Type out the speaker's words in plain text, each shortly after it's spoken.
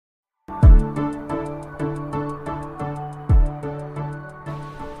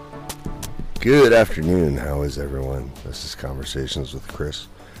Good afternoon. How is everyone? This is Conversations with Kris.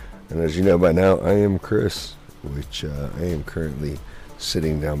 And as you know by now, I am Kris, which I am currently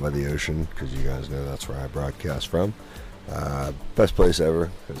sitting down by the ocean because you guys know that's where I broadcast from. Best place ever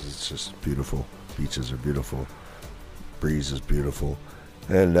because it's just beautiful. Beaches are beautiful. Breeze is beautiful.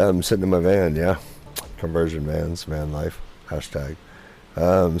 And I'm sitting in my van, yeah. Conversion vans, van life, hashtag.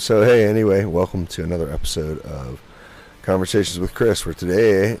 So hey, anyway, welcome to another episode of Conversations with Kris, where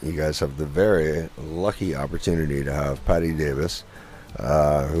today you guys have the very lucky opportunity to have Patti Davis,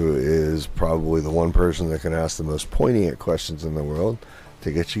 who is probably the one person that can ask the most poignant questions in the world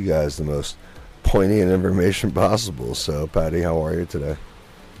to get you guys the most poignant information possible. So, Patti, how are you today?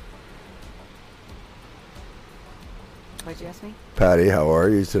 What'd you ask me? Patti, how are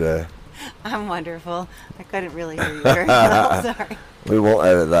you today? I'm wonderful. I couldn't really hear you very well. Sorry. We won't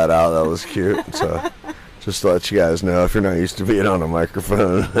edit that out. That was cute. So, just to let you guys know, if you're not used to being on a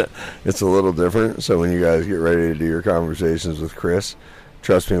microphone, it's a little different. So when you guys get ready to do your conversations with Kris,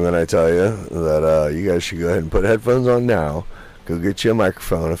 trust me when I tell you that you guys should go ahead and put headphones on now, go get you a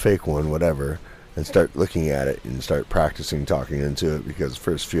microphone, a fake one, whatever, and start looking at it and start practicing talking into it, because the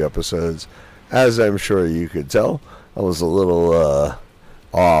first few episodes, as I'm sure you could tell, I was a little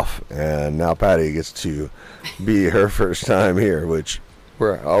off, and now Patti gets to be her first time here, which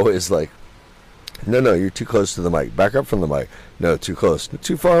we're always like, no, you're too close to the mic. Back up from the mic. No, too close.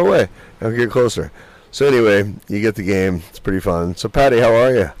 Too far away. Now get closer. So anyway, you get the game. It's pretty fun. So Patti, how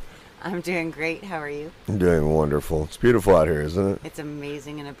are you? I'm doing great. How are you? I'm doing wonderful. It's beautiful out here, isn't it? It's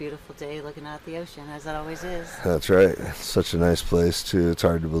amazing and a beautiful day looking out at the ocean, as it always is. That's right. It's such a nice place, too. It's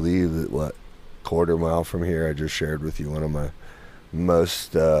hard to believe that, quarter mile from here, I just shared with you one of my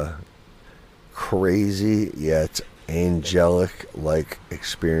most crazy yet angelic-like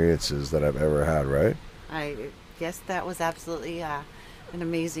experiences that I've ever had, right? I guess that was absolutely an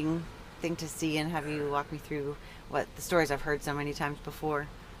amazing thing to see and have you walk me through the stories I've heard so many times before.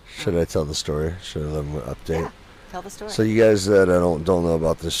 Should I tell the story? Should I let them update? Yeah, tell the story. So you guys that don't know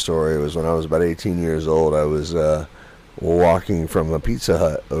about this story, it was when I was about 18 years old. I was walking from a Pizza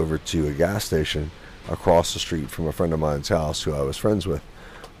Hut over to a gas station across the street from a friend of mine's house who I was friends with.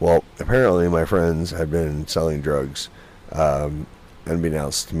 Well, apparently my friends had been selling drugs,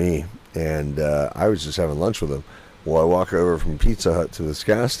 unbeknownst to me, and I was just having lunch with them. Well, I walk over from Pizza Hut to this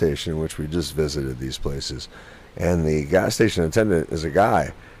gas station, which we just visited these places, and the gas station attendant is a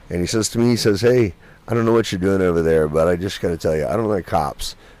guy, and he says to me, he says, "Hey, I don't know what you're doing over there, but I just got to tell you, I don't like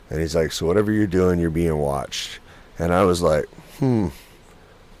cops." And he's like, "So whatever you're doing, you're being watched." And I was like,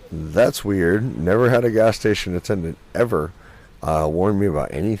 that's weird. Never had a gas station attendant ever warned me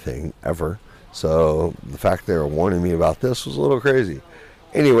about anything ever, so the fact they were warning me about this was a little crazy.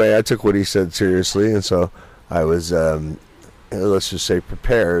 Anyway, I took what he said seriously, and so I was let's just say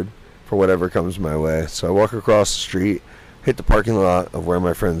prepared for whatever comes my way. So I walk across the street, hit the parking lot of where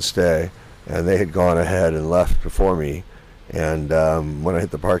my friends stay, and they had gone ahead and left before me. And when I hit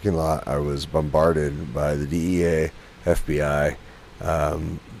the parking lot, I was bombarded by the DEA, FBI, I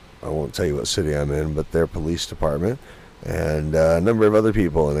won't tell you what city I'm in, but their police department, and a number of other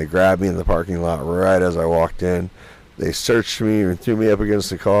people, and they grabbed me in the parking lot right as I walked in. They searched me and threw me up against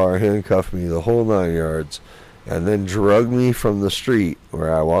the car, handcuffed me, the whole 9 yards, and then drugged me from the street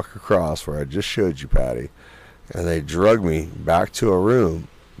where I walk across, where I just showed you, Patti, and they drugged me back to a room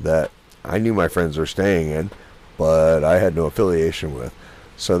that I knew my friends were staying in, but I had no affiliation with.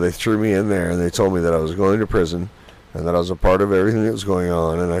 So they threw me in there, and they told me that I was going to prison, and that I was a part of everything that was going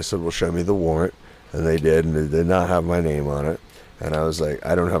on, and I said, well, show me the warrant. And they did, and they did not have my name on it. And I was like,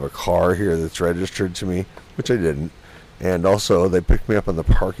 I don't have a car here that's registered to me, which I didn't. And also, they picked me up in the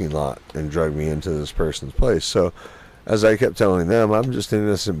parking lot and dragged me into this person's place. So, as I kept telling them, I'm just an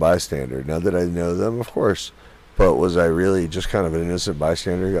innocent bystander. Now that I know them, of course. But was I really just kind of an innocent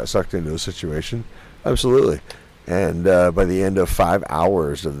bystander who got sucked into a situation? Absolutely. And by the end of 5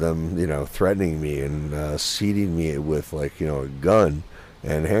 hours of them, threatening me and seating me with, a gun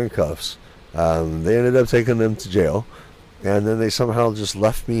and handcuffs, they ended up taking them to jail, and then they somehow just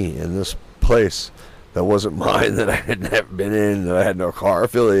left me in this place that wasn't mine, that I had never been in, that I had no car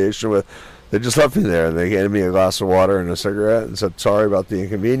affiliation with. They just left me there, and they gave me a glass of water and a cigarette and said, sorry about the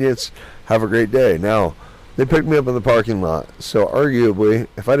inconvenience, have a great day. Now, they picked me up in the parking lot, so arguably,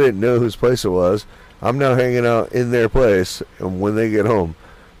 if I didn't know whose place it was, I'm now hanging out in their place and when they get home.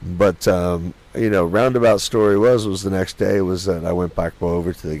 But roundabout story was the next day was that I went back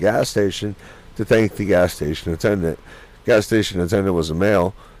over to the gas station to thank the gas station attendant. Gas station attendant was a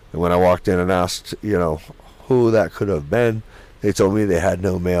male, and when I walked in and asked, who that could have been, they told me they had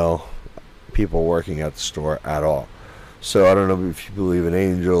no male people working at the store at all. So I don't know if you believe in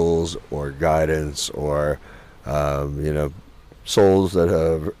angels or guidance or, souls that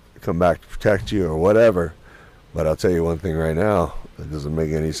have come back to protect you or whatever. But I'll tell you one thing right now. It doesn't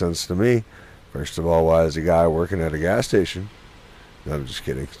make any sense to me. First of all, why is a guy working at a gas station? No, I'm just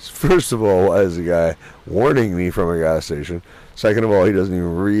kidding. First of all, why is the guy warning me from a gas station? Second of all, he doesn't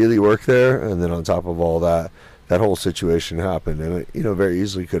even really work there. And then on top of all that, that whole situation happened. And it, very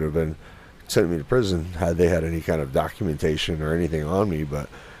easily could have been sent me to prison had they had any kind of documentation or anything on me. But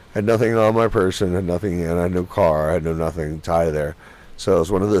I had nothing on my person, had nothing, and I had no car, I had no nothing tied there. So it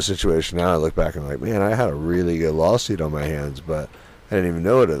was one of those situations. Now I look back and I'm like, man, I had a really good lawsuit on my hands, but I didn't even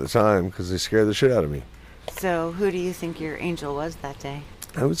know it at the time because they scared the shit out of me. So who do you think your angel was that day?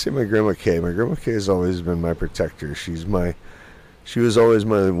 I would say my Grandma Kay. My Grandma Kay has always been my protector. She was always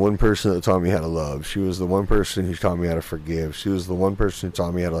my one person that taught me how to love. She was the one person who taught me how to forgive. She was the one person who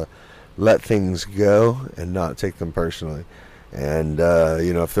taught me how to let things go and not take them personally. And,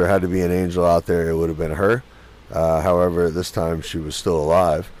 if there had to be an angel out there, it would have been her. However, at this time, she was still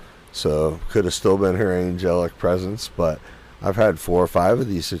alive. So could have still been her angelic presence. But I've had 4 or 5 of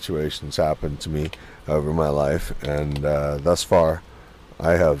these situations happen to me over my life. And thus far,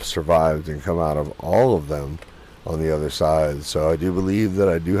 I have survived and come out of all of them on the other side. So I do believe that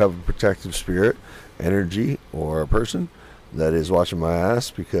I do have a protective spirit, energy, or a person that is watching my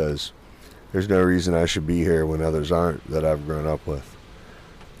ass, because there's no reason I should be here when others aren't that I've grown up with.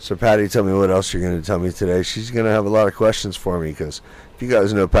 So Patti, tell me what else you're going to tell me today. She's going to have a lot of questions for me, because if you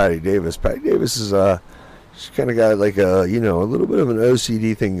guys know Patti Davis is she's kind of got like a little bit of an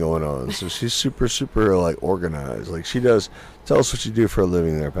OCD thing going on. So she's super, super like organized. Like she does. Tell us what you do for a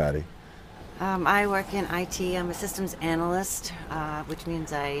living there, Patti. I work in IT. I'm a systems analyst, which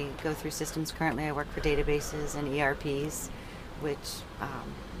means I go through systems. Currently, I work for databases and ERPs, which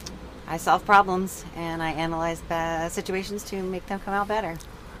I solve problems and I analyze situations to make them come out better.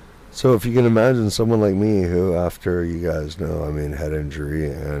 So if you can imagine someone like me who, after you guys know, head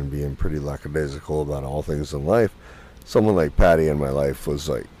injury and being pretty lackadaisical about all things in life, someone like Patti in my life was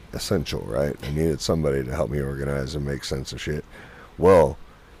like essential, right? I needed somebody to help me organize and make sense of shit. Well,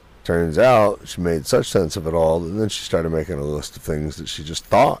 turns out she made such sense of it all that then she started making a list of things that she just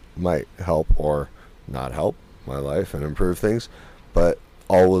thought might help or not help my life and improve things, but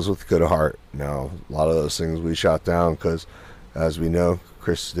always with good heart. Now, a lot of those things we shot down because, as we know,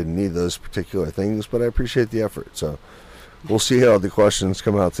 Kris didn't need those particular things, but I appreciate the effort. So we'll see how the questions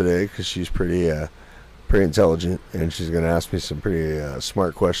come out today, because she's pretty intelligent, and she's going to ask me some pretty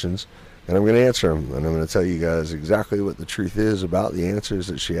smart questions, and I'm going to answer them, and I'm going to tell you guys exactly what the truth is about the answers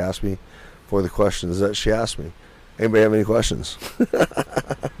that she asked me for the questions that she asked me. Anybody have any questions?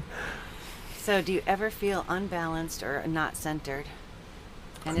 So do you ever feel unbalanced or not centered?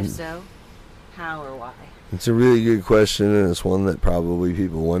 And if so, how or why? It's a really good question, and it's one that probably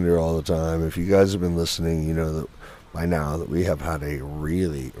people wonder all the time. If you guys have been listening, you know that by now that we have had a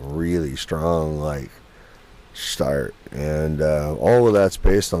really, really strong start, and all of that's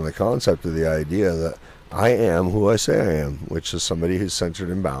based on the concept of the idea that I am who I say I am, which is somebody who's centered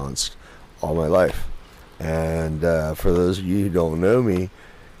and balanced all my life. And for those of you who don't know me,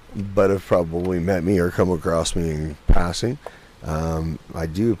 but have probably met me or come across me in passing, I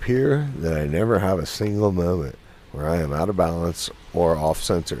do appear that I never have a single moment where I am out of balance or off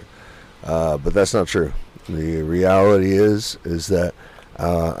center, but that's not true. The reality is that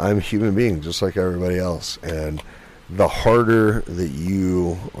I'm a human being just like everybody else, and the harder that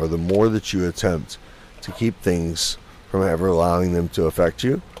you, or the more that you attempt to keep things from ever allowing them to affect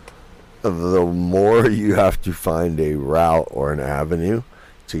you, the more you have to find a route or an avenue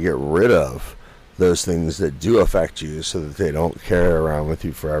to get rid of those things that do affect you, so that they don't carry around with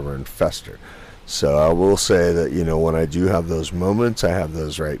you forever and fester. So I will say that, when I do have those moments, I have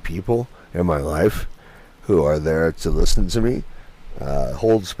those right people in my life who are there to listen to me,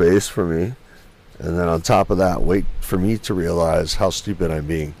 hold space for me, and then on top of that, wait for me to realize how stupid I'm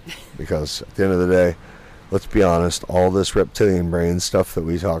being. Because at the end of the day, let's be honest, all this reptilian brain stuff that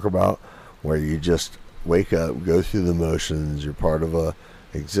we talk about, where you just wake up, go through the motions, you're part of a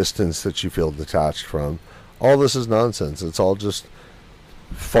existence that you feel detached from, all this is nonsense. It's all just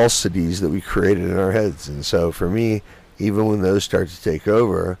falsities that we created in our heads. And so for me, even when those start to take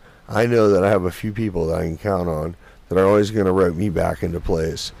over, I know that I have a few people that I can count on that are always going to rope me back into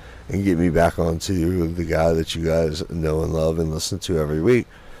place and get me back onto the guy that you guys know and love and listen to every week.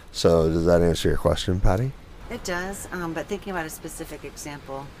 So does that answer your question, Patti? It does, but thinking about a specific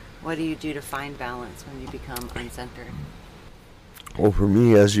example, what do you do to find balance when you become uncentered? Well, for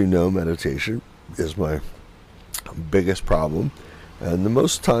me, as you know, meditation is my biggest problem. And the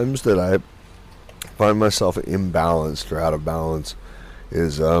most times that I find myself imbalanced or out of balance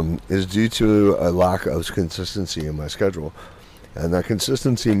is due to a lack of consistency in my schedule. And that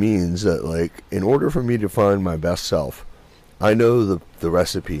consistency means that, like, in order for me to find my best self, I know the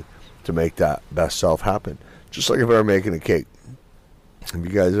recipe to make that best self happen. Just like if I were making a cake. Have you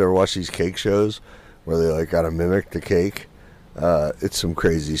guys ever watched these cake shows where they, like, gotta mimic the cake? It's some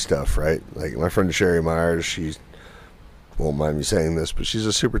crazy stuff, right? Like, my friend Sherry Myers, she won't mind me saying this, but she's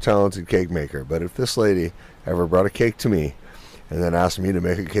a super talented cake maker. But if this lady ever brought a cake to me and then asked me to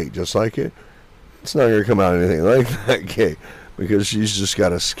make a cake just like it, it's not going to come out anything like that cake, because she's just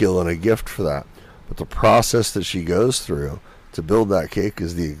got a skill and a gift for that. But the process that she goes through to build that cake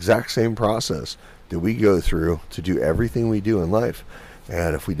is the exact same process that we go through to do everything we do in life.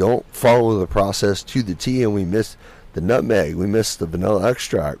 And if we don't follow the process to the T and we miss the nutmeg, we miss the vanilla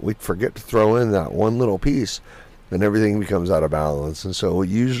extract, we forget to throw in that one little piece, then everything becomes out of balance. And so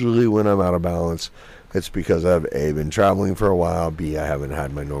usually when I'm out of balance, it's because I've A, been traveling for a while, B, I haven't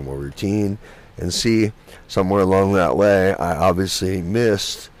had my normal routine, and C, somewhere along that way, I obviously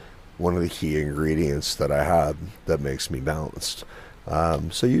missed one of the key ingredients that I have that makes me balanced.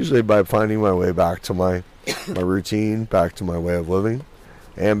 So usually by finding my way back to my routine, back to my way of living,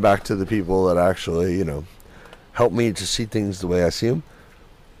 and back to the people that actually, help me to see things the way I see them,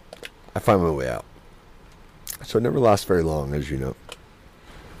 I find my way out. So it never lasts very long, as you know.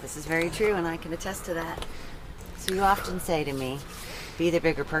 This is very true, and I can attest to that. So you often say to me, be the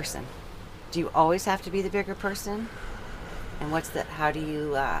bigger person. Do you always have to be the bigger person? And how do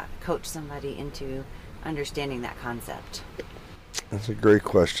you coach somebody into understanding that concept? That's a great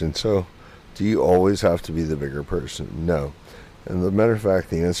question. So, do you always have to be the bigger person? No. And the matter of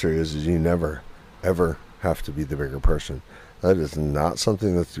fact, the answer is you never, ever have to be the bigger person. That is not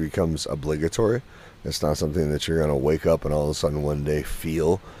something that becomes obligatory. It's not something that you're going to wake up and all of a sudden one day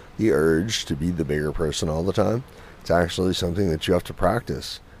feel the urge to be the bigger person all the time. It's actually something that you have to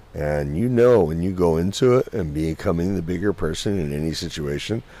practice. And when you go into it and becoming the bigger person in any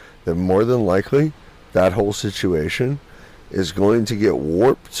situation, then more than likely that whole situation is going to get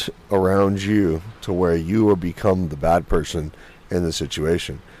warped around you to where you will become the bad person in the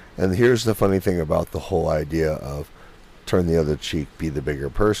situation. And here's the funny thing about the whole idea of turn the other cheek, be the bigger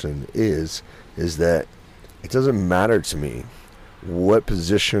person, is that it doesn't matter to me what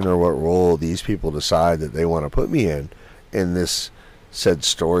position or what role these people decide that they want to put me in this said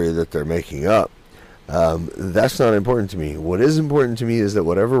story that they're making up. That's not important to me. What is important to me is that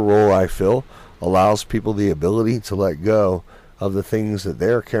whatever role I fill allows people the ability to let go of the things that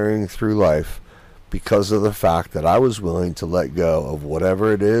they're carrying through life because of the fact that I was willing to let go of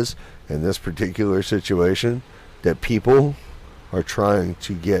whatever it is in this particular situation that people are trying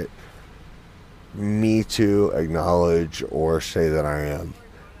to get me to acknowledge or say that I am.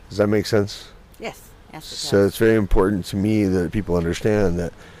 Does that make sense? Yes. Yes, it So does. it's very important to me that people understand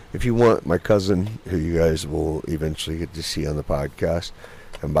that if you want my cousin, who you guys will eventually get to see on the podcast,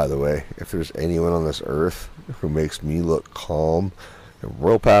 and by the way, if there's anyone on this earth who makes me look calm and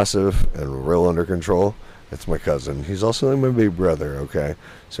real passive and real under control, it's my cousin. He's also like my big brother, okay?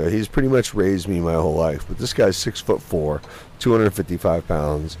 So he's pretty much raised me my whole life. But this guy's 6'4", 255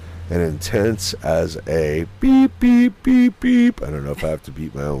 pounds, and intense as a beep, beep, beep, beep. I don't know if I have to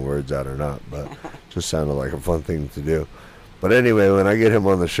beep my own words out or not, but it just sounded like a fun thing to do. But anyway, when I get him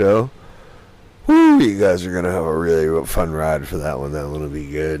on the show, whoo, you guys are going to have a really fun ride for that one. That one will be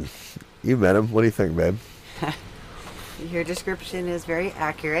good. You met him. What do you think, babe? Your description is very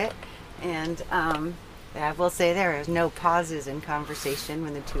accurate, and I will say there is no pauses in conversation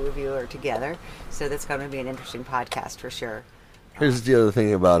when the two of you are together, so that's going to be an interesting podcast for sure. Here's the other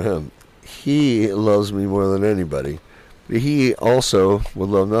thing about him. He loves me more than anybody, but he also would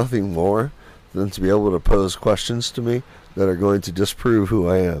love nothing more than to be able to pose questions to me that are going to disprove who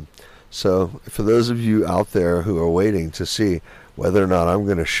I am. So for those of you out there who are waiting to see whether or not I'm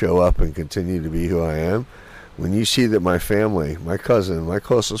going to show up and continue to be who I am, when you see that my family, my cousin, my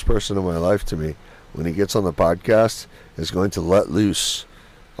closest person in my life to me, when he gets on the podcast, is going to let loose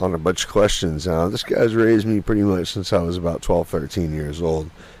on a bunch of questions. Now, this guy's raised me pretty much since I was about 12, 13 years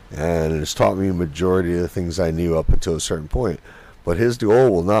old, and has taught me a majority of the things I knew up until a certain point. But his goal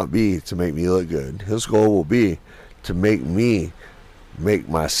will not be to make me look good. His goal will be to make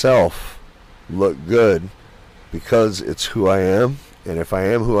myself look good, because it's who I am. And if I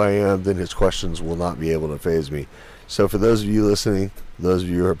am who I am, then his questions will not be able to faze me. So for those of you listening, those of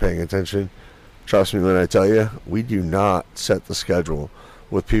you who are paying attention, trust me when I tell you, we do not set the schedule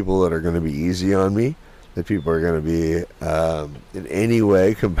with people that are going to be easy on me. that people are going to be in any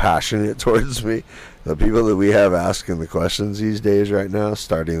way compassionate towards me. The people that we have asking the questions these days right now,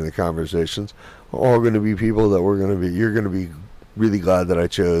 starting the conversations, are all going to be people that you're going to be really glad that I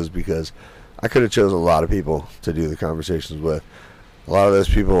chose, because I could have chose a lot of people to do the conversations with. A lot of those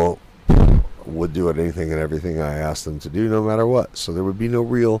people would do anything and everything I asked them to do, no matter what. So there would be no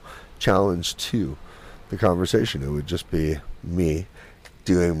real challenge to the conversation. It would just be me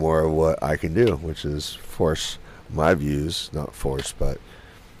doing more of what I can do, which is force my views, not force, but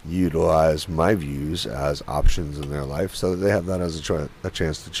utilize my views as options in their life so that they have that as a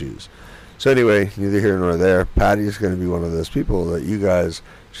chance to choose. So anyway, neither here nor there. Patti is going to be one of those people that you guys,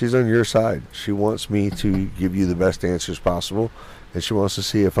 she's on your side. She wants me to give you the best answers possible, and she wants to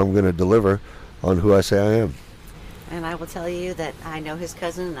see if I'm going to deliver on who I say I am. And I will tell you that I know his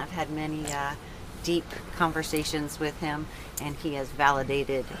cousin, and I've had many deep conversations with him, and he has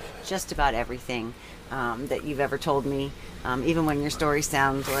validated just about everything that you've ever told me, even when your stories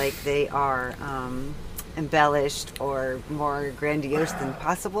sound like they are embellished or more grandiose than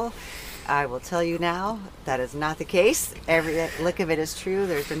possible. I will tell you now, that is not the case. Every lick of it is true.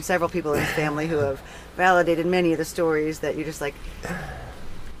 There's been several people in his family who have validated many of the stories that you're just like,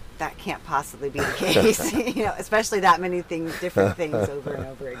 that can't possibly be the case. Especially that many things, different things over and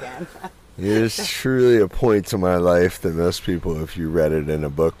over again. It is truly a point to my life that most people, if you read it in a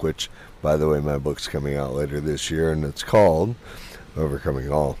book, which, by the way, my book's coming out later this year, and it's called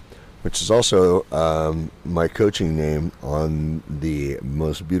Overcoming All, which is also my coaching name on the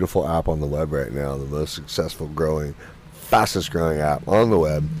most beautiful app on the web right now, the most successful growing, fastest growing app on the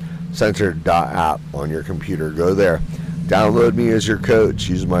web, Center.app on your computer. Go there. Download me as your coach.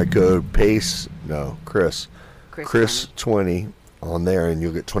 Use my code Kris20 on there, and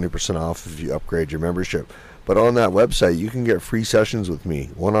you'll get 20% off if you upgrade your membership. But on that website, you can get free sessions with me,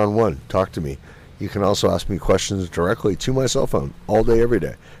 one-on-one. Talk to me. You can also ask me questions directly to my cell phone all day, every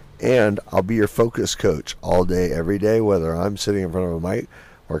day. And I'll be your focus coach all day, every day, whether I'm sitting in front of a mic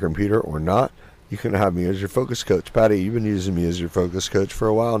or computer or not. You can have me as your focus coach. Patti, you've been using me as your focus coach for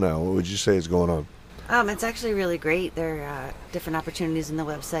a while now. What would you say is going on? It's actually really great. There are different opportunities in the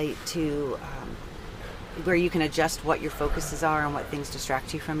website to where you can adjust what your focuses are and what things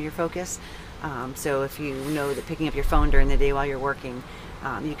distract you from your focus. So if you know that picking up your phone during the day while you're working,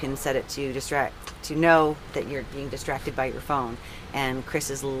 you can set it to know that you're being distracted by your phone. And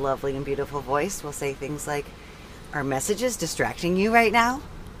Kris's lovely and beautiful voice will say things like, "Are messages distracting you right now?"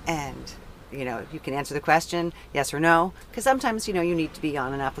 And you can answer the question, yes or no, because sometimes, you need to be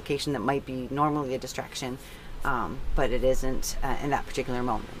on an application that might be normally a distraction, but it isn't in that particular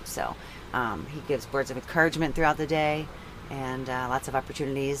moment. So he gives words of encouragement throughout the day and lots of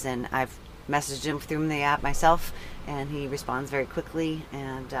opportunities. And I've messaged him through the app myself, and he responds very quickly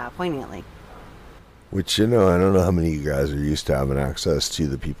and poignantly. Which, I don't know how many of you guys are used to having access to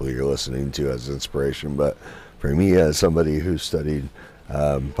the people you're listening to as inspiration, but for me, as somebody who studied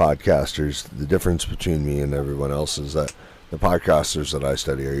podcasters, the difference between me and everyone else is that the podcasters that I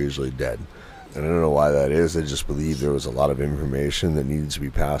study are usually dead. And I don't know why that is. I just believe there was a lot of information that needs to be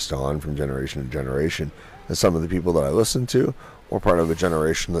passed on from generation to generation. And some of the people that I listen to were part of a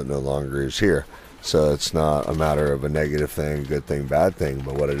generation that no longer is here. So it's not a matter of a negative thing, good thing, bad thing.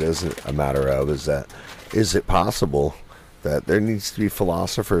 But what it is a matter of is it possible that there needs to be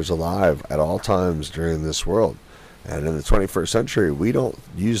philosophers alive at all times during this world? And in the 21st century, we don't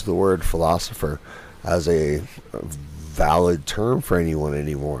use the word philosopher as a valid term for anyone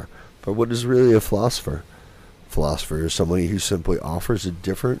anymore. But what is really a philosopher? Philosopher is somebody who simply offers a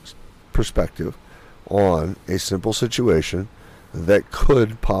different perspective on a simple situation that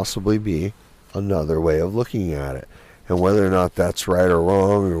could possibly be another way of looking at it. And whether or not that's right or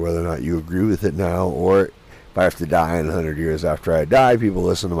wrong, or whether or not you agree with it now, or if I have to die in 100 years after I die, people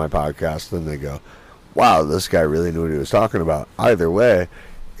listen to my podcast and they go, wow, this guy really knew what he was talking about. Either way,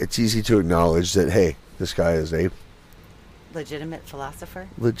 it's easy to acknowledge that, hey, this guy is a legitimate philosopher.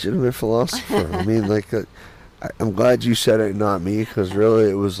 I mean, I'm glad you said it, not me, because really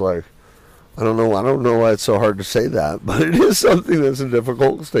it was like, I don't know why it's so hard to say that, but it is something that's a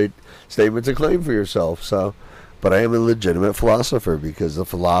difficult statement to claim for yourself. So, but I am a legitimate philosopher because the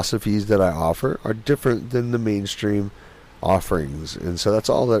philosophies that I offer are different than the mainstream offerings, and so that's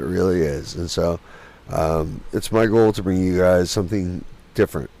all that really is. And so it's my goal to bring you guys something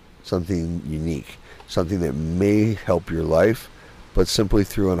different, something unique, something that may help your life, but simply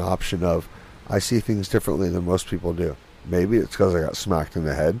through an option of, I see things differently than most people do. Maybe it's because I got smacked in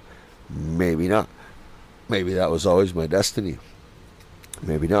the head. Maybe not. Maybe that was always my destiny.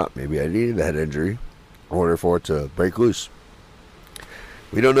 Maybe not. Maybe I needed a head injury in order for it to break loose.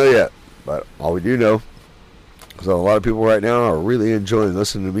 We don't know yet, but all we do know So a lot of people right now are really enjoying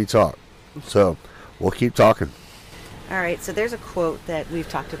listening to me talk. So we'll keep talking. All right, so there's a quote that we've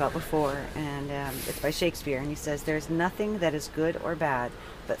talked about before, and it's by Shakespeare, and he says, "There's nothing that is good or bad,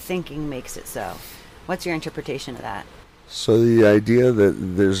 but thinking makes it so." What's your interpretation of that? So the idea that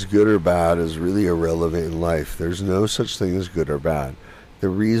there's good or bad is really irrelevant in life. There's no such thing as good or bad. The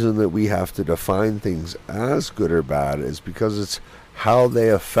reason that we have to define things as good or bad is because it's how they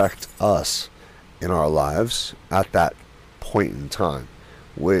affect us in our lives at that point in time,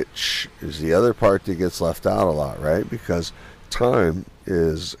 which is the other part that gets left out a lot, right? Because time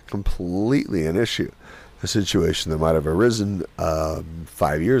is completely an issue. A situation that might have arisen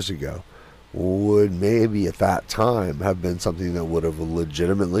 5 years ago would maybe at that time have been something that would have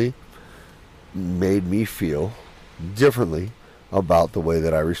legitimately made me feel differently about the way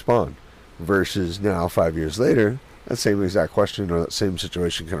that I respond. Versus now, 5 years later, that same exact question or that same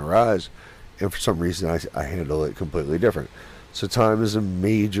situation can arise, and for some reason I handle it completely different. So time is a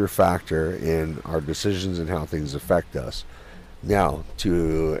major factor in our decisions and how things affect us. Now,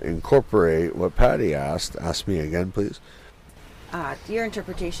 to incorporate what Patti asked, ask me again, please. Your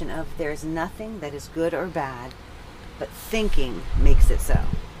interpretation of "there's nothing that is good or bad, but thinking makes it so."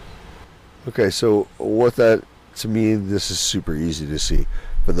 Okay, so what that, to me, this is super easy to see.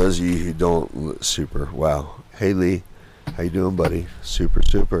 For those of you who don't, super, wow. Hey Lee, how you doing, buddy? Super,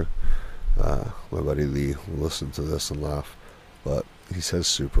 super. My buddy Lee will listen to this and laugh, but he says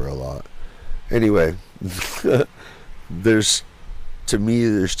super a lot. Anyway, to me,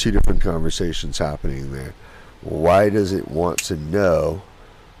 there's two different conversations happening there. Why does it want to know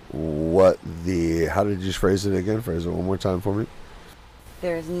what how did you phrase it again? Phrase it one more time for me.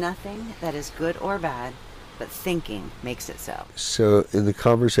 There is nothing that is good or bad, but thinking makes it so. So in the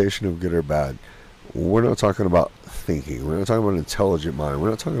conversation of good or bad, we're not talking about thinking. We're not talking about an intelligent mind. We're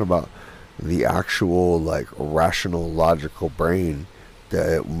not talking about the actual rational, logical brain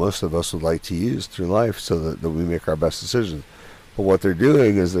that most of us would like to use through life so that we make our best decisions. But what they're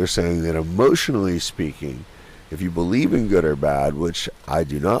doing is they're saying that emotionally speaking, if you believe in good or bad, which I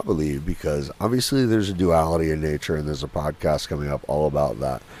do not believe, because obviously there's a duality in nature, and there's a podcast coming up all about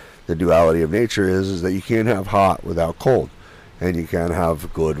that. The duality of nature is that you can't have hot without cold, and you can't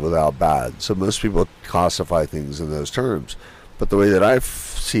have good without bad. So most people classify things in those terms. But the way that I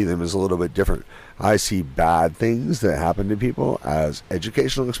see them is a little bit different. I see bad things that happen to people as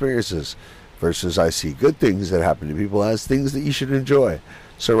educational experiences, versus I see good things that happen to people as things that you should enjoy.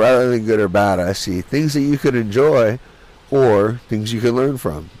 So rather than good or bad, I see things that you could enjoy or things you can learn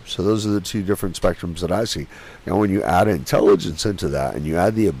from. So those are the two different spectrums that I see. Now when you add intelligence into that and you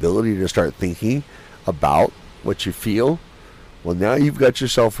add the ability to start thinking about what you feel, well, now you've got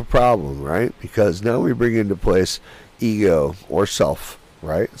yourself a problem, right? Because now we bring into place ego or self,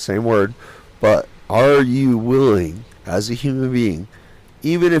 right? Same word. But are you willing as a human being,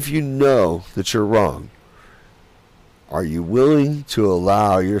 even if you know that you're wrong, are you willing to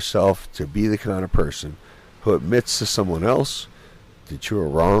allow yourself to be the kind of person who admits to someone else that you are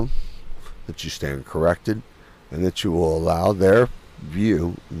wrong, that you stand corrected, and that you will allow their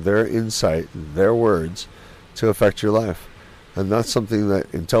view, their insight, their words to affect your life? And that's something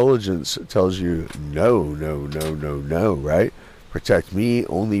that intelligence tells you, no, no, no, no, no, right? Protect me,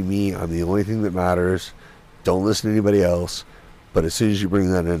 only me, I'm the only thing that matters. Don't listen to anybody else. But as soon as you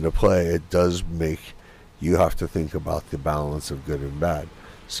bring that into play, it does make you have to think about the balance of good and bad.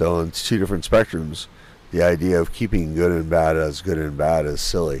 So in two different spectrums, the idea of keeping good and bad is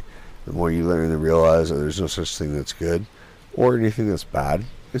silly. The more you learn to realize that there's no such thing that's good or anything that's bad,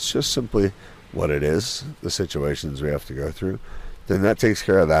 it's just simply what it is, the situations we have to go through, then that takes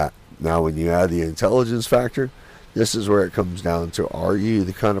care of that. Now when you add the intelligence factor, this is where it comes down to, are you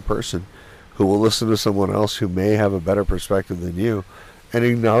the kind of person who will listen to someone else who may have a better perspective than you and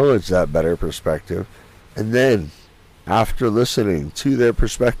acknowledge that better perspective? And then, after listening to their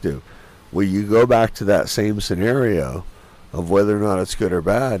perspective, will you go back to that same scenario of whether or not it's good or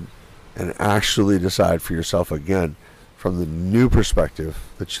bad and actually decide for yourself again from the new perspective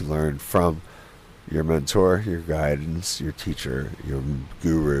that you learned from your mentor, your guidance, your teacher, your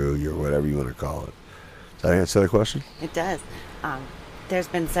guru, your whatever you want to call it? Does that answer the question? It does. There's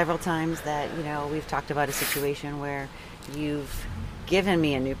been several times that, we've talked about a situation where you've given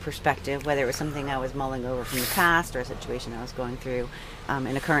me a new perspective, whether it was something I was mulling over from the past or a situation I was going through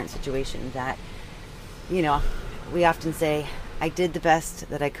in a current situation, that, we often say, I did the best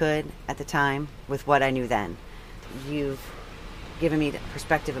that I could at the time with what I knew then. You've given me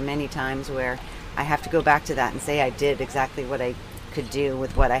perspective many times where I have to go back to that and say I did exactly what I could do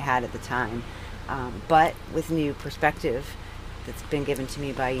with what I had at the time. But with new perspective that's been given to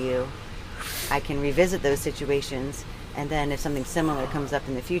me by you, I can revisit those situations, and then if something similar comes up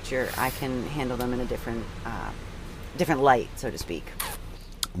in the future, I can handle them in a different light, so to speak.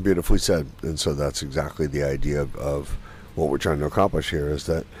 Beautifully said. And so that's exactly the idea of what we're trying to accomplish here, is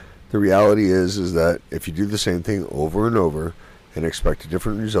that the reality is that if you do the same thing over and over and expect a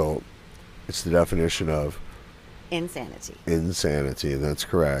different result, it's the definition of Insanity. Insanity, and that's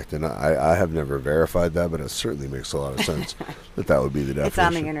correct. And I have never verified that, but it certainly makes a lot of sense that would be the definition. It's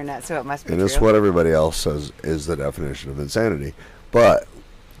on the internet, so it must be and true. it's what everybody else says is the definition of insanity. But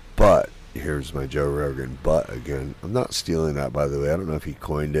here's my Joe Rogan. But again, I'm not stealing that, by the way. I don't know if he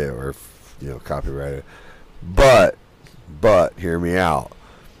coined it or if, copyrighted it. But hear me out.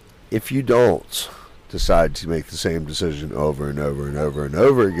 If you don't decide to make the same decision over and over and over and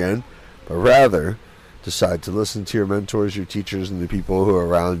over again, but rather decide to listen to your mentors, your teachers, and the people who are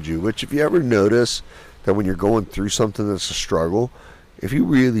around you, which if you ever notice that when you're going through something that's a struggle, if you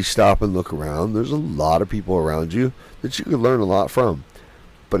really stop and look around, there's a lot of people around you that you can learn a lot from.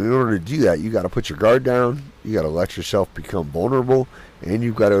 But in order to do that, you got to put your guard down, you got to let yourself become vulnerable, and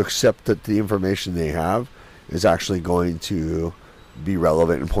you've got to accept that the information they have is actually going to be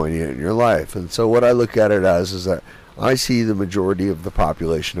relevant and poignant in your life. And so what I look at it as is that I see the majority of the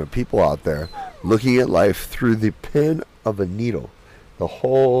population of people out there looking at life through the pin of a needle, the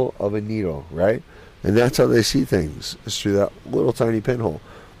hole of a needle, right? And that's how they see things, is through that little tiny pinhole.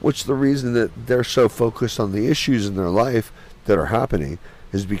 Which the reason that they're so focused on the issues in their life that are happening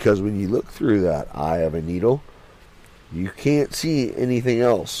is because when you look through that eye of a needle, you can't see anything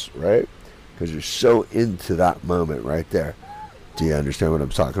else, right? Because you're so into that moment right there. Do you understand what I'm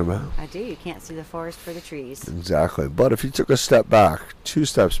talking about? I do. You can't see the forest for the trees. Exactly. But if you took a step back, 2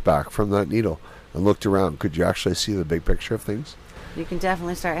 steps back from that needle and looked around, could you actually see the big picture of things? You can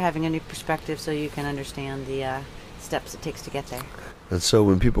definitely start having a new perspective so you can understand the steps it takes to get there. And so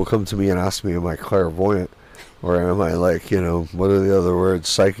when people come to me and ask me, am I clairvoyant? Or am I what are the other words,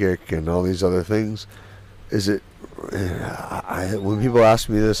 psychic and all these other things? Is it, when people ask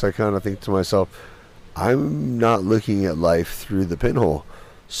me this, I kind of think to myself, I'm not looking at life through the pinhole.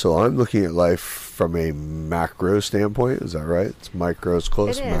 So I'm looking at life from a macro standpoint. Is that right? It's micro's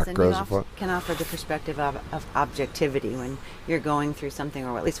close, it is, macro's and you can offer the perspective of objectivity when you're going through something,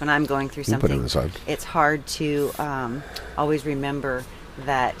 or at least when I'm going through something. It's hard to always remember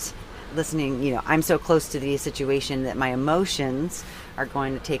that listening, I'm so close to the situation that my emotions are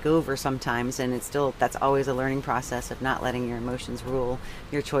going to take over sometimes, and that's always a learning process of not letting your emotions rule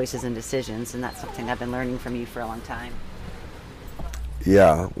your choices and decisions, and that's something I've been learning from you for a long time.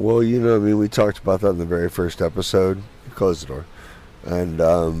 Yeah, well, we talked about that in the very first episode. Close the door. And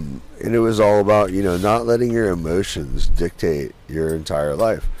it was all about, not letting your emotions dictate your entire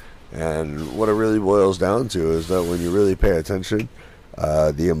life. And what it really boils down to is that when you really pay attention,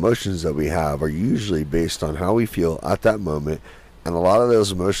 the emotions that we have are usually based on how we feel at that moment. And a lot of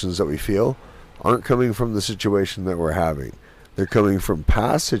those emotions that we feel aren't coming from the situation that we're having. They're coming from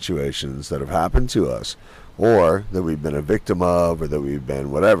past situations that have happened to us, or that we've been a victim of, or that we've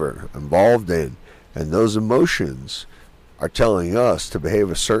been involved in. And those emotions are telling us to behave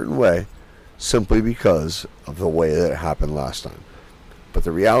a certain way simply because of the way that it happened last time. But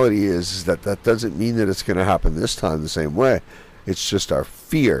the reality is that doesn't mean that it's going to happen this time the same way. It's just our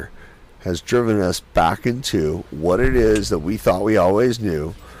fear has driven us back into what it is that we thought we always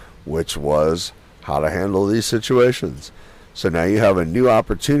knew, which was how to handle these situations. So now you have a new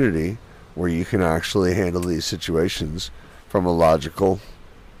opportunity where you can actually handle these situations from a logical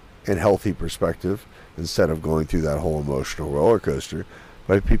and healthy perspective instead of going through that whole emotional roller coaster.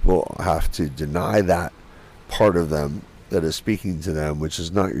 But people have to deny that part of them that is speaking to them, which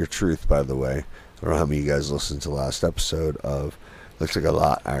is not your truth, by the way. I don't know how many of you guys listened to the last episode of, looks like a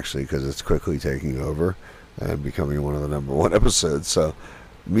lot actually, because it's quickly taking over and becoming one of the number 1 episodes. So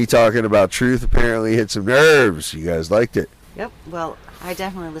me talking about truth apparently hit some nerves. You guys liked it. Yep. Well, I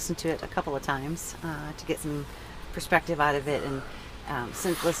definitely listened to it a couple of times to get some perspective out of it. And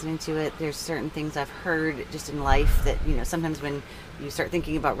since listening to it, there's certain things I've heard just in life that, sometimes when you start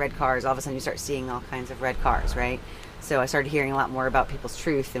thinking about red cars, all of a sudden you start seeing all kinds of red cars, right? So I started hearing a lot more about people's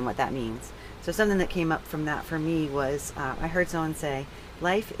truth and what that means. So something that came up from that for me was I heard someone say,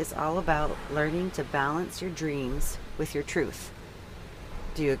 life is all about learning to balance your dreams with your truth.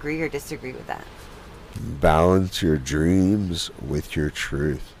 Do you agree or disagree with that? Balance your dreams with your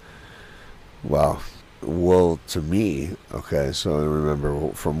truth. Wow. Well, to me, okay, so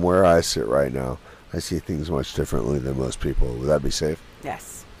remember, from where I sit right now, I see things much differently than most people. Would that be safe?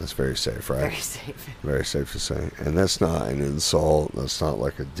 Yes. That's very safe, right? Very safe. Very safe to say. And that's not an insult. That's not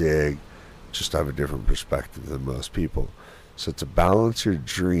like a dig. Just have a different perspective than most people. So to balance your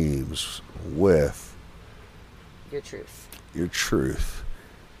dreams with Your truth. your truth.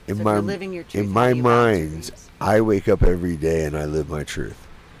 So if you're living your truth, in how my do you balance your mind, dreams? I wake up every day and I live my truth.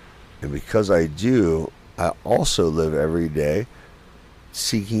 And because I do, I also live every day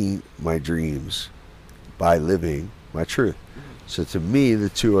seeking my dreams by living my truth. So to me, the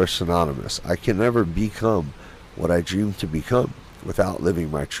two are synonymous. I can never become what I dream to become without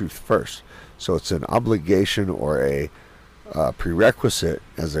living my truth first. So it's an obligation or a prerequisite,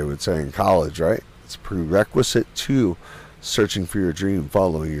 as they would say in college, right? It's a prerequisite to searching for your dream,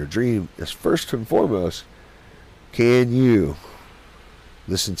 following your dream, is first and foremost, can you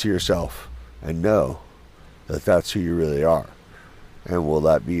listen to yourself and know that that's who you really are? And will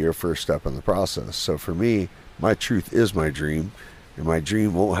that be your first step in the process? So for me, my truth is my dream, and my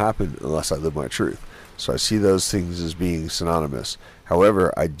dream won't happen unless I live my truth. So I see those things as being synonymous.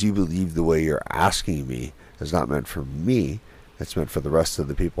 However, I do believe the way you're asking me is not meant for me. It's meant for the rest of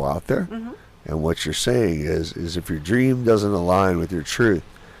the people out there. Mm-hmm. And what you're saying is if your dream doesn't align with your truth,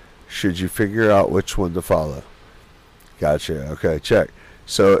 should you figure out which one to follow? Gotcha. Okay, check.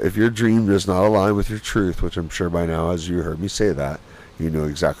 So if your dream does not align with your truth, which I'm sure by now, as you heard me say that, you know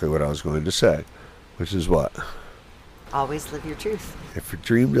exactly what I was going to say, which is what? Always live your truth. If your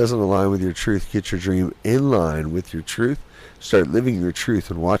dream doesn't align with your truth, get your dream in line with your truth. Start living your truth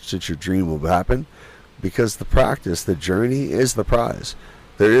and watch that your dream will happen, because the practice, the journey is the prize.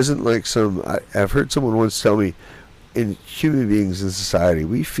 There isn't like I've heard someone once tell me, in human beings in society,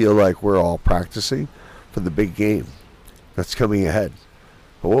 we feel like we're all practicing for the big game that's coming ahead.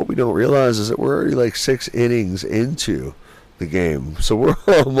 But what we don't realize is that we're already like 6 innings into the game. So we're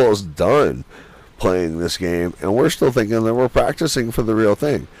almost done playing this game, and we're still thinking that we're practicing for the real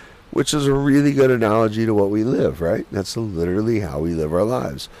thing, which is a really good analogy to what we live, right? That's literally how we live our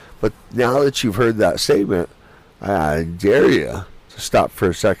lives. But now that you've heard that statement, I dare you to stop for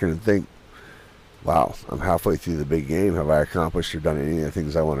a second and think, wow, I'm halfway through the big game. Have I accomplished or done any of the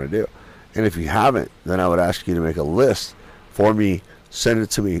things I want to do? And if you haven't, then I would ask you to make a list for me, send it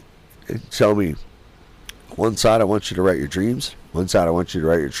to me, and tell me, one side I want you to write your dreams, one side I want you to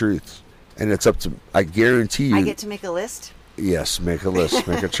write your truths. And it's up to, I guarantee you. I get to make a list? Yes, make a list,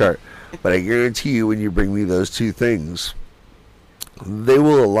 make a chart. But I guarantee you, when you bring me those two things, they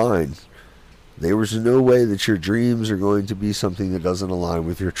will align. There is no way that your dreams are going to be something that doesn't align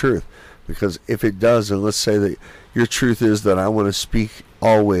with your truth. Because if it does, and let's say that your truth is that I want to speak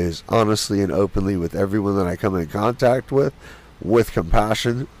always, honestly and openly with everyone that I come in contact with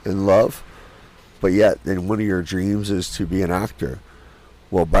compassion and love, but yet then one of your dreams is to be an actor.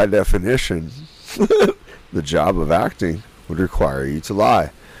 Well, by definition, the job of acting would require you to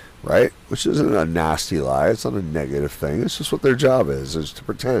lie, right? Which isn't a nasty lie. It's not a negative thing. It's just what their job is to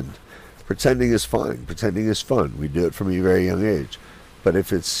pretend. Pretending is fine. Pretending is fun. We do it from a very young age. But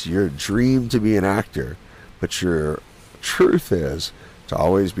if it's your dream to be an actor, but your truth is to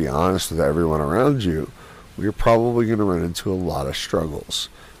always be honest with everyone around you, you're probably going to run into a lot of struggles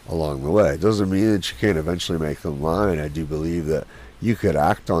along the way. It doesn't mean that you can't eventually make them lie, and I do believe that you could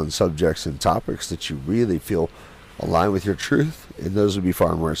act on subjects and topics that you really feel align with your truth, and those would be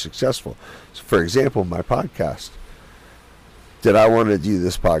far more successful. So for example, my podcast. Did I want to do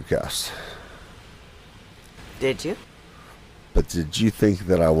this podcast? Did you? But did you think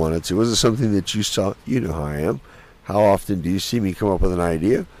that I wanted to? Was it something that you saw? You know how I am. How often do you see me come up with an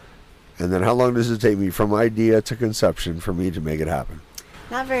idea? And then how long does it take me from idea to conception for me to make it happen?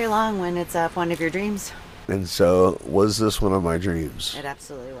 Not very long when it's one of your dreams. And so, was this one of my dreams? It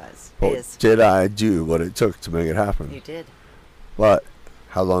absolutely was. Well, It is. did I do what it took to make it happen? You did. But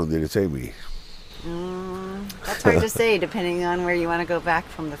how long did it take me? That's hard to say, depending on where you want to go back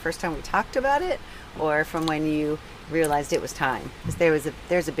from the first time we talked about it, or from when you realized it was time. Because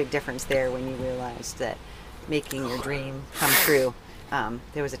there's a big difference there when you realized that making your dream come true.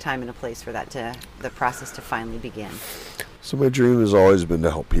 There was a time and a place for the process to finally begin. So my dream has always been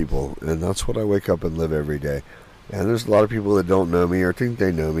to help people, and that's what I wake up and live every day. And there's a lot of people that don't know me or think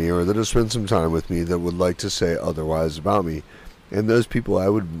they know me or that have spent some time with me that would like to say otherwise about me. And those people, I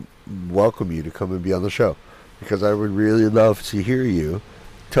would welcome you to come and be on the show, because I would really love to hear you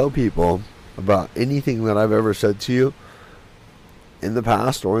tell people about anything that I've ever said to you in the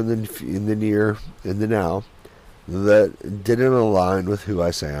past or in the now that didn't align with who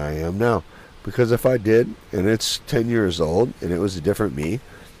I say I am now. Because if I did, and it's 10 years old, and it was a different me,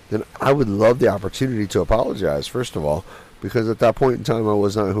 then I would love the opportunity to apologize, first of all, because at that point in time, I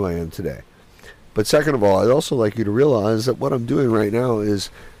was not who I am today. But second of all, I'd also like you to realize that what I'm doing right now is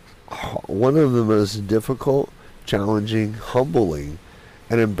one of the most difficult, challenging, humbling,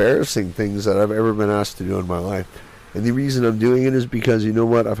 and embarrassing things that I've ever been asked to do in my life. And the reason I'm doing it is because, you know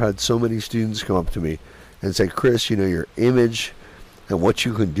what, I've had so many students come up to me and say, Kris, you know, your image and what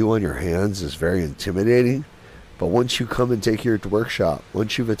you can do on your hands is very intimidating. But once you come and take your workshop,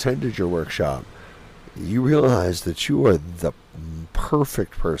 once you've attended your workshop, you realize that you are the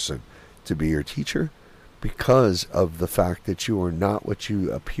perfect person to be your teacher because of the fact that you are not what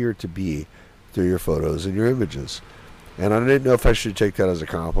you appear to be through your photos and your images. And I didn't know if I should take that as a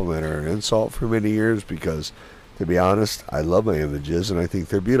compliment or an insult for many years because, to be honest, I love my images and I think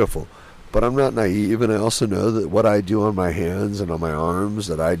they're beautiful. But I'm not naive, and I also know that what I do on my hands and on my arms,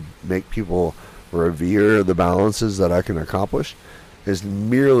 that I make people revere the balances that I can accomplish, is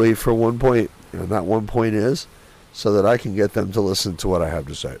merely for one point. And that one point is so that I can get them to listen to what I have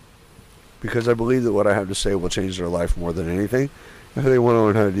to say. Because I believe that what I have to say will change their life more than anything. If they want to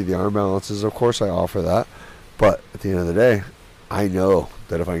learn how to do the arm balances, of course I offer that. But at the end of the day, I know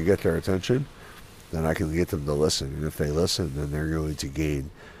that if I can get their attention, then I can get them to listen. And if they listen, then they're going to gain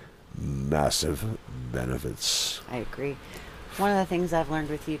massive benefits. I agree. One of the things I've learned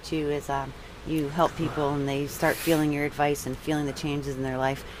with you too is you help people and they start feeling your advice and feeling the changes in their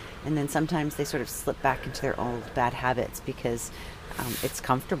life, and then sometimes they sort of slip back into their old bad habits because it's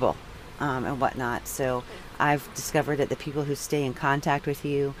comfortable and whatnot. So I've discovered that the people who stay in contact with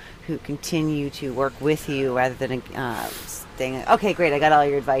you, who continue to work with you rather than staying, okay, great, I got all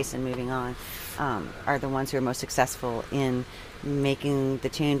your advice and moving on, are the ones who are most successful in making the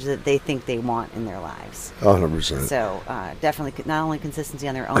change that they think they want in their lives. 100%. So definitely not only consistency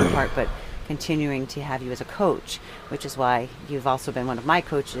on their own part, but continuing to have you as a coach, which is why you've also been one of my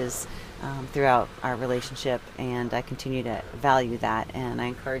coaches throughout our relationship, and I continue to value that. And I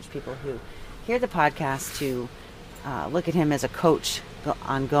encourage people who hear the podcast to look at him as a coach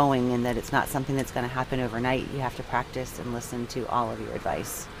ongoing, and that it's not something that's going to happen overnight. You have to practice and listen to all of your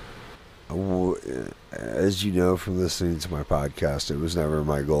advice. As you know from listening to my podcast, it was never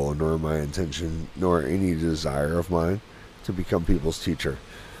my goal, nor my intention, nor any desire of mine to become people's teacher.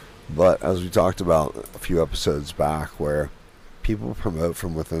 But as we talked about a few episodes back, where people promote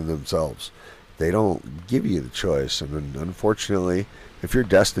from within themselves, they don't give you the choice. And unfortunately, if you're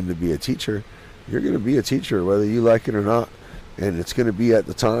destined to be a teacher, you're going to be a teacher whether you like it or not. And it's going to be at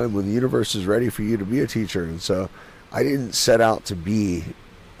the time when the universe is ready for you to be a teacher. And so I didn't set out to be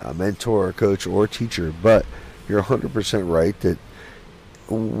a mentor, coach, or teacher, but you're 100% right that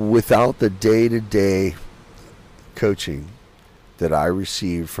without the day-to-day coaching that I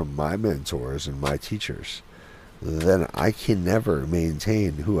receive from my mentors and my teachers, then I can never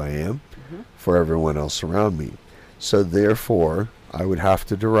maintain who I am for everyone else around me. So therefore, I would have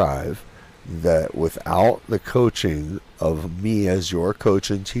to derive that without the coaching of me as your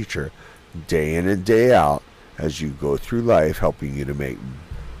coach and teacher, day in and day out, as you go through life, helping you to make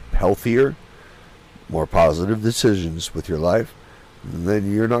healthier, more positive decisions with your life,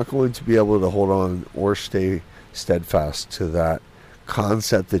 then you're not going to be able to hold on or stay steadfast to that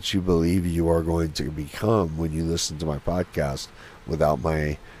concept that you believe you are going to become when you listen to my podcast without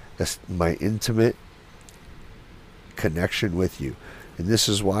my intimate connection with you. And this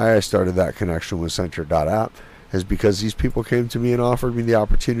is why I started that connection with Center.app, is because these people came to me and offered me the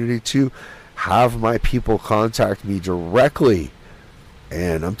opportunity to have my people contact me directly.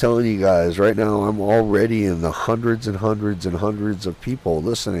 And I'm telling you guys, right now, I'm already in the hundreds and hundreds and hundreds of people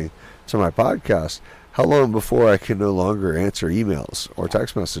listening to my podcast. How long before I can no longer answer emails or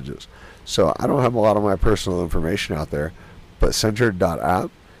text messages? So I don't have a lot of my personal information out there, but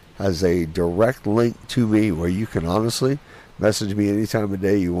Centered.app has a direct link to me where you can honestly message me any time of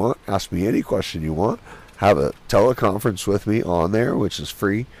day you want, ask me any question you want, have a teleconference with me on there, which is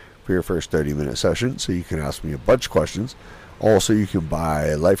free for your first 30-minute session, so you can ask me a bunch of questions. Also, you can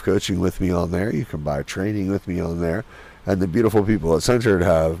buy life coaching with me on there. You can buy training with me on there. And the beautiful people at Centered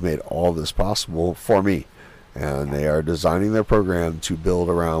have made all this possible for me. And they are designing their program to build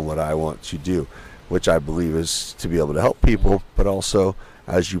around what I want to do, which I believe is to be able to help people, but also,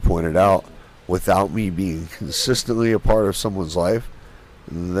 as you pointed out, without me being consistently a part of someone's life,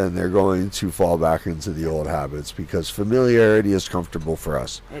 then they're going to fall back into the old habits, because familiarity is comfortable for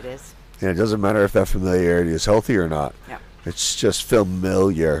us. It is. And it doesn't matter if that familiarity is healthy or not. Yeah. It's just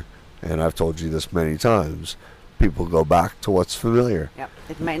familiar, and I've told you this many times. People go back to what's familiar. Yep.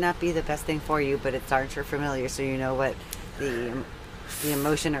 It might not be the best thing for you, but it's darn sure familiar, so you know what the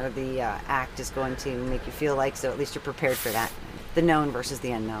emotion or the act is going to make you feel like, so at least you're prepared for that. The known versus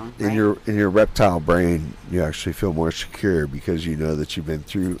the unknown. Right? In your reptile brain, you actually feel more secure because you know that you've been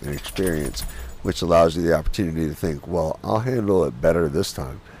through an experience, which allows you the opportunity to think, well, I'll handle it better this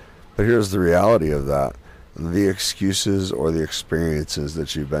time. But here's the reality of that. The excuses or the experiences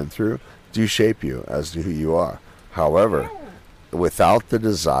that you've been through do shape you as to who you are. However, without the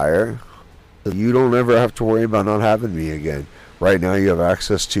desire, you don't ever have to worry about not having me again. Right now, you have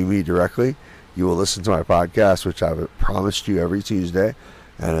access to me directly. You will listen to my podcast, which I've promised you every Tuesday.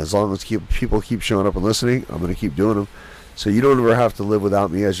 And as long as people keep showing up and listening, I'm going to keep doing them. So you don't ever have to live without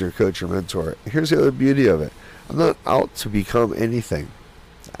me as your coach or mentor. Here's the other beauty of it. I'm not out to become anything.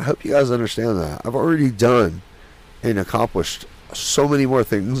 I hope you guys understand that. I've already done and accomplished so many more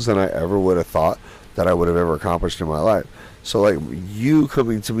things than I ever would have thought that I would have ever accomplished in my life. So like you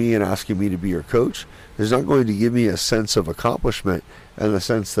coming to me and asking me to be your coach is not going to give me a sense of accomplishment in the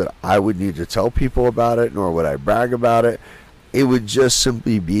sense that I would need to tell people about it, nor would I brag about it. It would just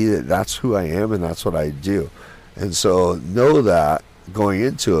simply be that that's who I am and that's what I do. And so know that going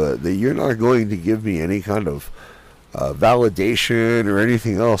into it, that you're not going to give me any kind of validation or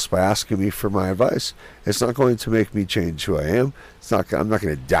anything else by asking me for my advice. It's not going to make me change who I am. I'm not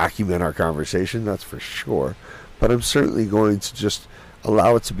going to document our conversation, that's for sure. But I'm certainly going to just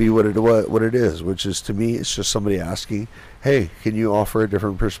allow it to be what it is, which is, to me, it's just somebody asking, hey, can you offer a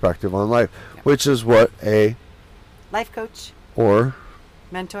different perspective on life? Yep. Which is what a life coach or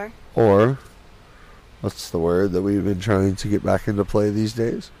mentor or what's the word that we've been trying to get back into play these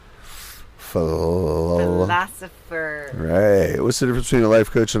days? Philosopher. Right. What's the difference between a life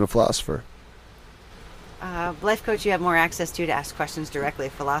coach and a philosopher? Life coach, you have more access to ask questions directly.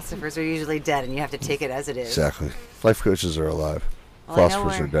 Philosophers are usually dead, and you have to take it as it is. Exactly. Life coaches are alive.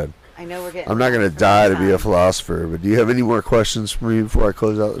 Philosophers are dead. I know we're getting. I'm not going to die to be a philosopher, but do you have any more questions for me before I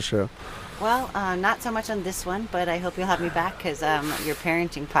close out the show? Well, not so much on this one, but I hope you'll have me back because your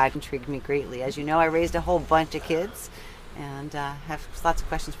parenting pod intrigued me greatly. As you know, I raised a whole bunch of kids, and have lots of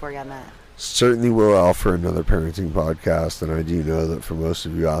questions for you on that. Certainly will offer another parenting podcast, and I do know that for most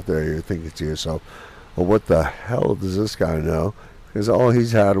of you out there, you're thinking to yourself, well, what the hell does this guy know? Because all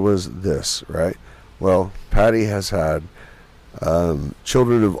he's had was this, right? Well, Patti has had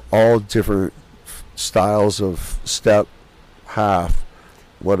children of all different styles of step, half,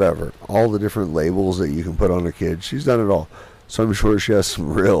 whatever. All the different labels that you can put on a kid. She's done it all. So I'm sure she has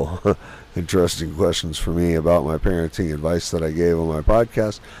some real interesting questions for me about my parenting advice that I gave on my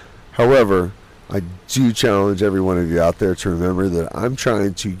podcast. However, I do challenge every one of you out there to remember that I'm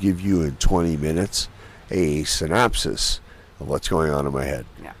trying to give you in 20 minutes a synopsis of what's going on in my head.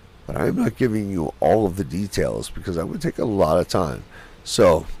 Yeah. But I'm not giving you all of the details because that would take a lot of time.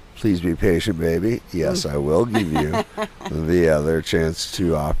 So please be patient, baby. Yes, I will give you the other chance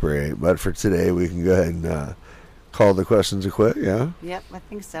to operate. But for today, we can go ahead and call the questions a quit, yeah? Yep, I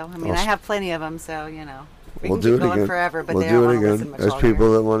think so. I mean, I have plenty of them, so, you know. We'll do it again. Forever, but we'll do it again. There's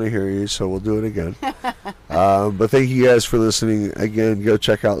people that want to hear you, so we'll do it again. But thank you guys for listening. Again, go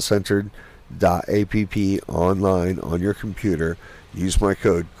check out centered.app online on your computer. Use my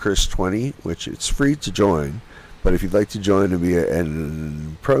code Kris20, which it's free to join. But if you'd like to join and be a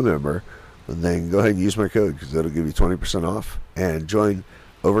pro member, then go ahead and use my code because it'll give you 20% off. And join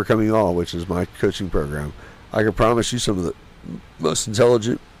Overcoming All, which is my coaching program. I can promise you some of the most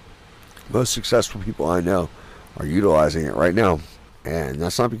intelligent, most successful people I know are utilizing it right now. And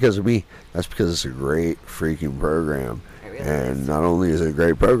that's not because of me. That's because it's a great freaking program. And not only is it a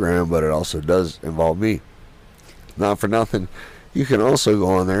great program, but it also does involve me. Not for nothing, you can also go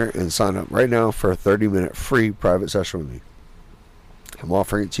on there and sign up right now for a 30-minute free private session with me. I'm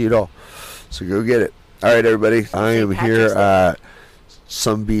offering it to you at all. So go get it. All right, everybody. I am here at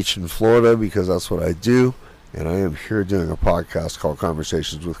some beach in Florida because that's what I do. And I am here doing a podcast called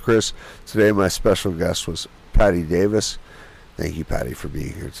Conversations with Kris. Today, my special guest was Patti Davis. Thank you, Patti, for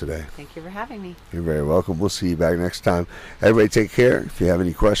being here today. Thank you for having me. You're very welcome. We'll see you back next time. Everybody take care. If you have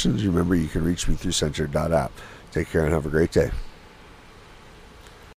any questions, remember you can reach me through centered.app. Take care and have a great day.